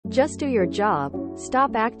Just do your job.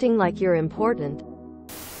 Stop acting like you're important.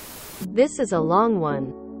 This is a long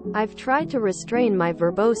one. I've tried to restrain my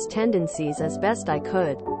verbose tendencies as best I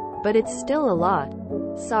could, but it's still a lot.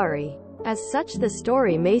 Sorry. As such, the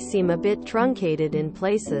story may seem a bit truncated in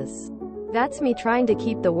places. That's me trying to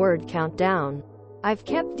keep the word count down. I've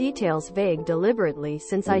kept details vague deliberately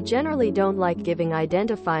since I generally don't like giving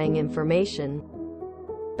identifying information.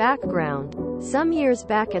 Background. Some years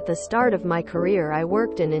back at the start of my career, I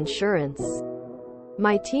worked in insurance.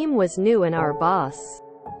 My team was new and our boss,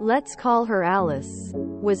 let's call her Alice,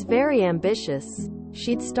 was very ambitious.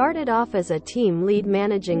 She'd started off as a team lead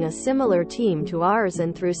managing a similar team to ours,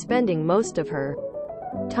 and through spending most of her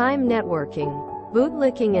time networking,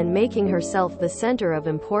 bootlicking and making herself the center of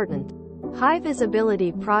important,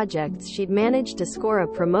 high-visibility projects, she'd managed to score a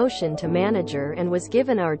promotion to manager and was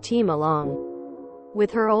given our team along with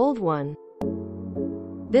her old one.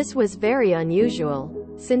 This was very unusual,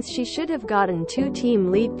 since she should have gotten 2 team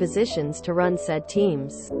lead positions to run said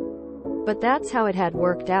teams. But that's how it had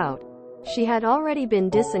worked out. She had already been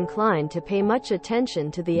disinclined to pay much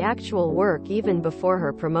attention to the actual work even before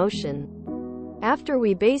her promotion. After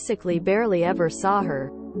we basically barely ever saw her,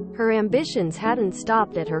 her ambitions hadn't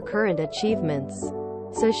stopped at her current achievements.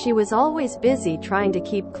 So she was always busy trying to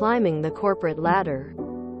keep climbing the corporate ladder,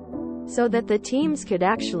 so that the teams could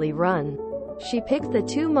actually run. She picked the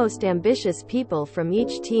 2 most ambitious people from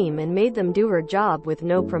each team and made them do her job with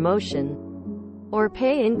no promotion or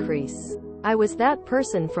pay increase. I was that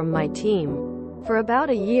person from my team. For about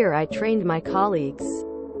a year I trained my colleagues,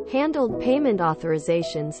 handled payment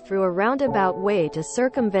authorizations through a roundabout way to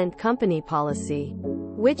circumvent company policy,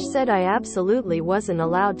 which said I absolutely wasn't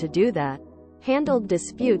allowed to do that, handled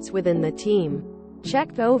disputes within the team,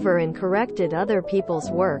 checked over and corrected other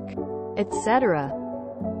people's work, etc.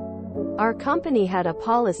 Our company had a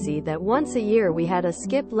policy that once a year we had a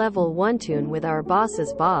skip level 1 tune with our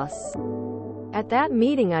boss's boss. At that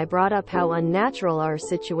meeting I brought up how unnatural our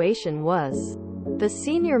situation was. The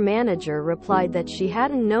senior manager replied that she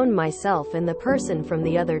hadn't known myself and the person from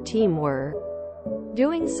the other team were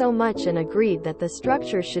doing so much, and agreed that the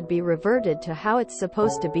structure should be reverted to how it's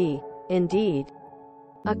supposed to be. Indeed.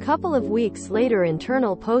 A couple of weeks later,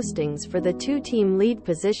 internal postings for the 2 team lead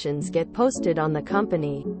positions get posted on the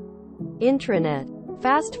company intranet.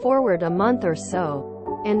 Fast forward a month or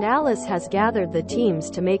so, and Alice has gathered the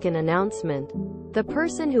teams to make an announcement. The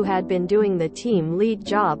person who had been doing the team lead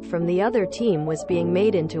job from the other team was being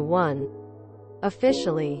made into one.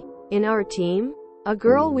 Officially. In our team, a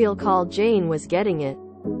girl we'll call Jane was getting it.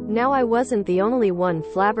 Now I wasn't the only one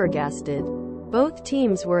flabbergasted. Both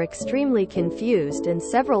teams were extremely confused, and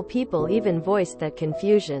several people even voiced that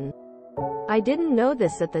confusion. I didn't know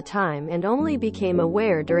this at the time and only became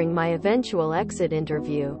aware during my eventual exit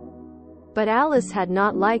interview. But Alice had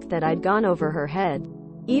not liked that I'd gone over her head,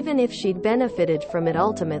 even if she'd benefited from it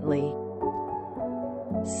ultimately.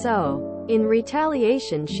 So, in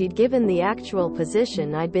retaliation, she'd given the actual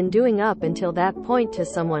position I'd been doing up until that point to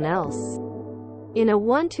someone else. In a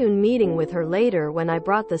one-tune meeting with her later, when I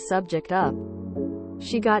brought the subject up,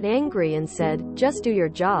 she got angry and said, "Just do your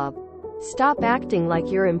job. Stop acting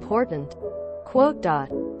like you're important."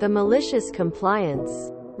 The malicious compliance.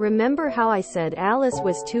 Remember how I said Alice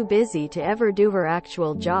was too busy to ever do her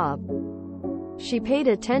actual job? She paid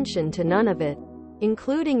attention to none of it,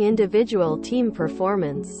 including individual team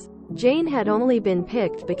performance. Jane had only been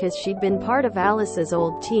picked because she'd been part of Alice's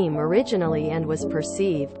old team originally and was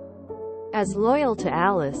perceived as loyal to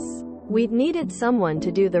Alice. We'd needed someone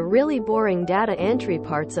to do the really boring data entry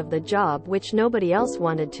parts of the job which nobody else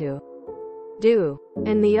wanted to do,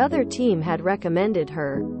 and the other team had recommended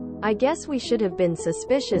her. I guess we should have been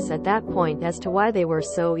suspicious at that point as to why they were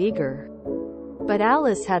so eager. But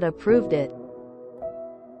Alice had approved it.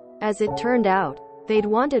 As it turned out, they'd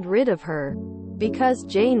wanted rid of her because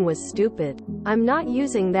Jane was stupid. I'm not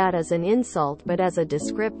using that as an insult but as a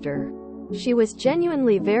descriptor. She was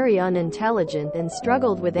genuinely very unintelligent and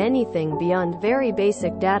struggled with anything beyond very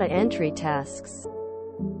basic data entry tasks.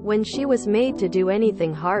 When she was made to do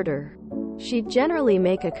anything harder, she'd generally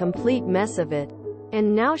make a complete mess of it.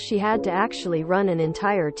 And now she had to actually run an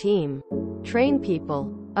entire team, train people,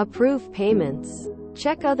 approve payments,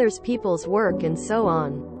 check others people's work and so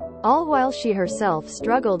on. All while she herself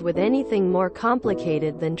struggled with anything more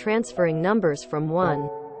complicated than transferring numbers from one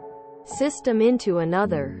system into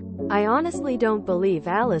another. I honestly don't believe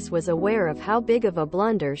Alice was aware of how big of a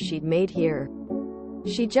blunder she'd made here.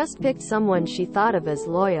 She just picked someone she thought of as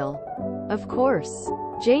loyal. Of course,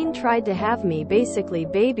 Jane tried to have me basically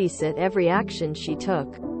babysit every action she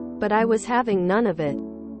took, but I was having none of it.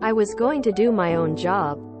 I was going to do my own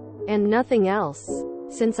job, and nothing else.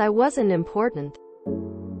 since I wasn't important.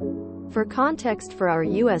 For context for our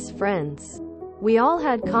US friends, we all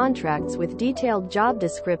had contracts with detailed job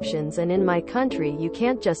descriptions, and in my country you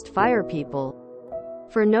can't just fire people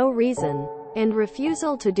for no reason. And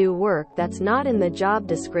refusal to do work that's not in the job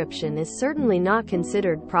description is certainly not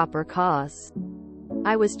considered proper cause.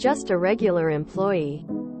 I was just a regular employee.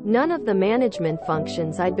 None of the management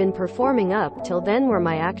functions I'd been performing up till then were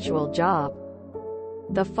my actual job.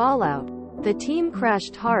 The fallout. The team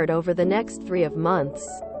crashed hard over the next 3 months.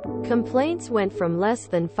 Complaints went from less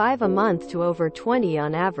than 5 a month to over 20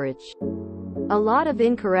 on average. A lot of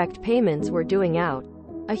incorrect payments were due out.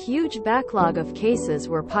 A huge backlog of cases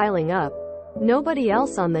were piling up. Nobody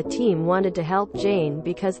else on the team wanted to help Jane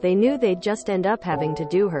because they knew they'd just end up having to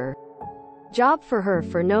do her job for her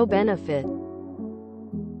for no benefit.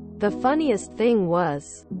 The funniest thing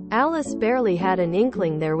was, Alice barely had an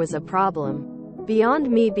inkling there was a problem.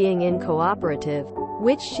 Beyond me being incooperative,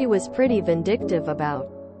 which she was pretty vindictive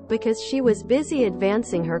about, because she was busy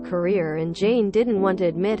advancing her career and Jane didn't want to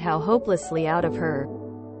admit how hopelessly out of her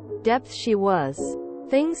depth she was.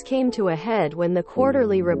 Things came to a head when the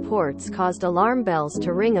quarterly reports caused alarm bells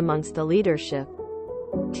to ring amongst the leadership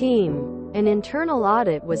team. An internal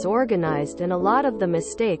audit was organized, and a lot of the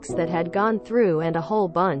mistakes that had gone through and a whole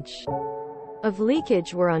bunch of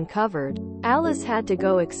leakage were uncovered. Alice had to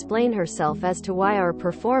go explain herself as to why our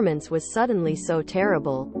performance was suddenly so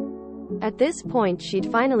terrible. At this point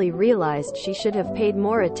she'd finally realized she should have paid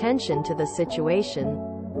more attention to the situation.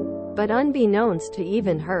 But unbeknownst to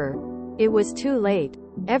even her, it was too late.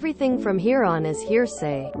 Everything from here on is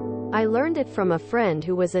hearsay. I learned it from a friend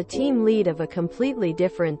who was a team lead of a completely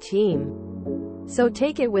different team. So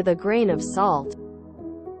take it with a grain of salt.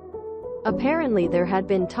 Apparently there had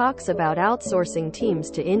been talks about outsourcing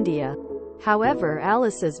teams to India. However,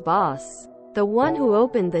 Alice's boss, the one who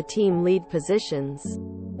opened the team lead positions,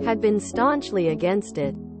 had been staunchly against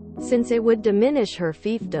it, since it would diminish her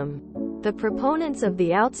fiefdom. The proponents of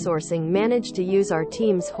the outsourcing managed to use our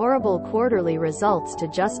team's horrible quarterly results to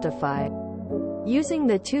justify using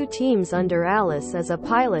the 2 teams under Alice as a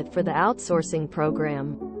pilot for the outsourcing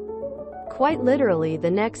program. Quite literally the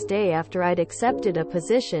next day after I'd accepted a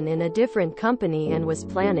position in a different company and was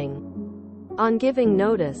planning on giving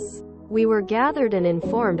notice, we were gathered and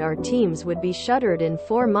informed our teams would be shuttered in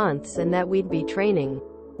 4 months and that we'd be training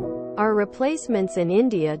our replacements in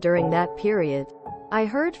India during that period. I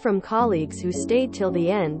heard from colleagues who stayed till the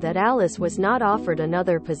end that Alice was not offered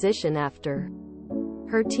another position after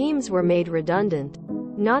her teams were made redundant.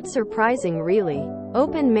 Not surprising really.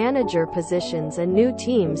 Open manager positions and new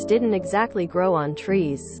teams didn't exactly grow on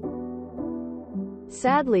trees.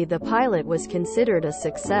 Sadly, the pilot was considered a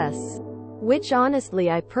success, which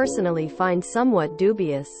honestly I personally find somewhat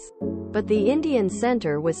dubious. But the Indian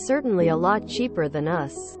center was certainly a lot cheaper than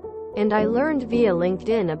us. And I learned via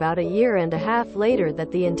LinkedIn about a year and a half later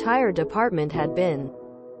that the entire department had been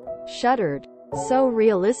shuttered. So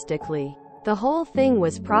realistically, the whole thing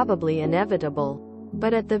was probably inevitable.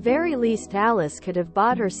 But at the very least Alice could have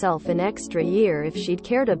bought herself an extra year if she'd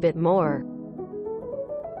cared a bit more.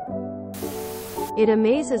 It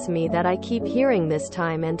amazes me that I keep hearing this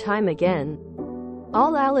time and time again.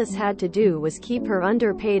 All Alice had to do was keep her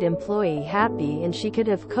underpaid employee happy and she could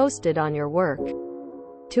have coasted on your work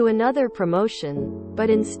to another promotion. But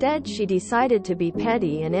instead she decided to be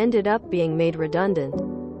petty and ended up being made redundant,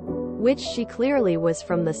 which she clearly was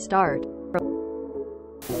from the start.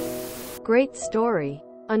 Great story.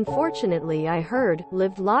 Unfortunately, I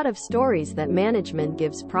lived lot of stories that management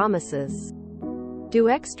gives promises. Do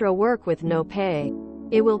extra work with no pay.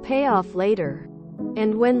 It will pay off later.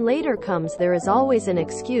 And when later comes, there is always an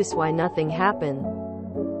excuse why nothing happened.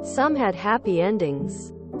 Some had happy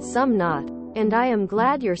endings, some not. And I am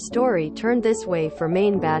glad your story turned this way for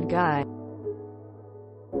main bad guy.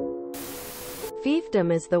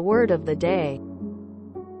 Fiefdom is the word of the day.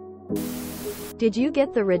 Did you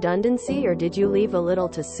get the redundancy or did you leave a little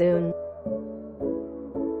too soon?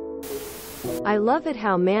 I love it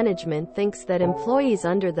how management thinks that employees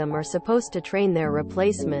under them are supposed to train their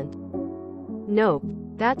replacement. Nope,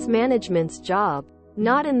 that's management's job,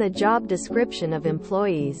 not in the job description of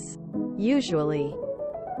employees. Usually.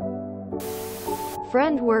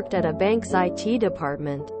 Friend worked at a bank's IT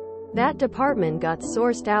department. That department got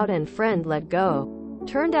sourced out and friend let go.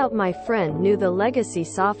 Turned out my friend knew the legacy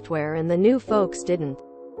software and the new folks didn't.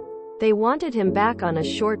 They wanted him back on a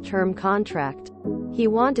short-term contract. He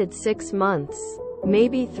wanted 6 months,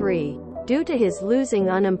 maybe 3, due to his losing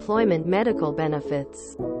unemployment medical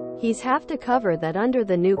benefits. He's have to cover that under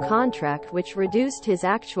the new contract, which reduced his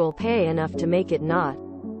actual pay enough to make it not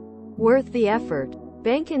worth the effort.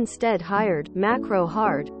 Bank instead hired macro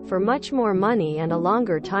hard for much more money and a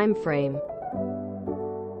longer time frame.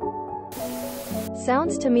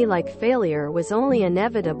 Sounds to me like failure was only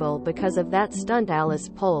inevitable because of that stunt Alice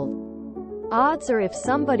pulled. Odds are if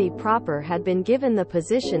somebody proper had been given the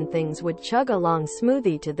position, things would chug along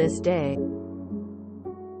smoothly to this day.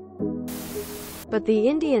 But the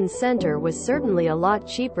Indian Center was certainly a lot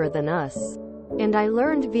cheaper than us. And I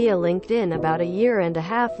learned via LinkedIn about a year and a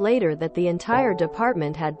half later that the entire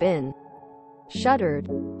department had been shuttered.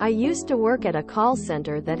 I used to work at a call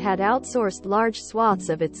center that had outsourced large swaths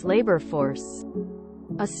of its labor force.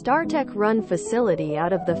 A StarTech-run facility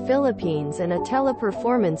out of the Philippines and a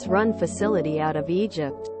Teleperformance-run facility out of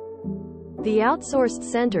Egypt. The outsourced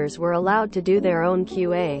centers were allowed to do their own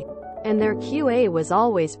QA, and their QA was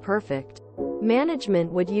always perfect.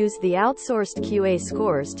 Management would use the outsourced QA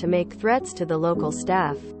scores to make threats to the local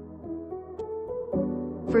staff.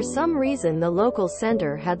 For some reason, the local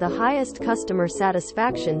center had the highest customer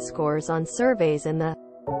satisfaction scores on surveys, and the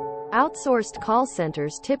outsourced call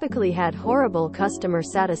centers typically had horrible customer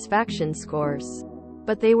satisfaction scores.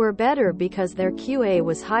 But they were better because their QA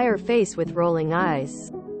was higher. Face with rolling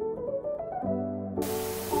eyes.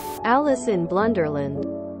 Alice in Blunderland.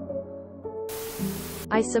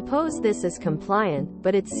 I suppose this is compliant,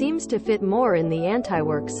 but it seems to fit more in the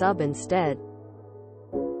anti-work sub instead.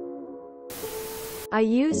 I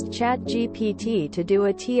used ChatGPT to do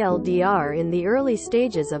a TLDR in the early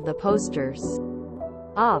stages of the posters.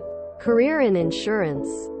 Op. Career in insurance.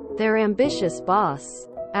 Their ambitious boss,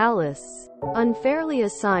 Alice, unfairly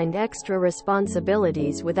assigned extra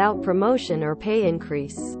responsibilities without promotion or pay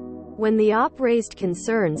increase. When the op raised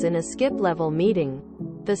concerns in a skip-level meeting,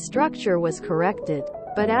 the structure was corrected,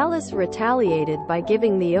 but Alice retaliated by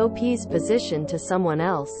giving the OP's position to someone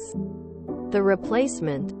else. The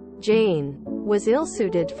replacement, Jane, was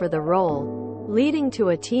ill-suited for the role, leading to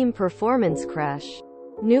a team performance crash,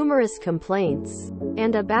 numerous complaints,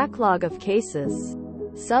 and a backlog of cases.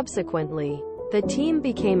 Subsequently, the team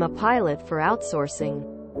became a pilot for outsourcing,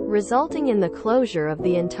 resulting in the closure of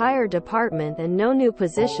the entire department and no new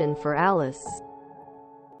position for Alice.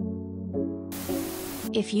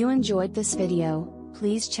 If you enjoyed this video,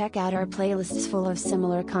 please check out our playlists full of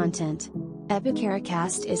similar content.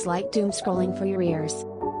 Epicaricast is like doom scrolling for your ears.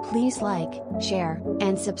 Please like, share,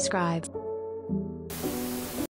 and subscribe.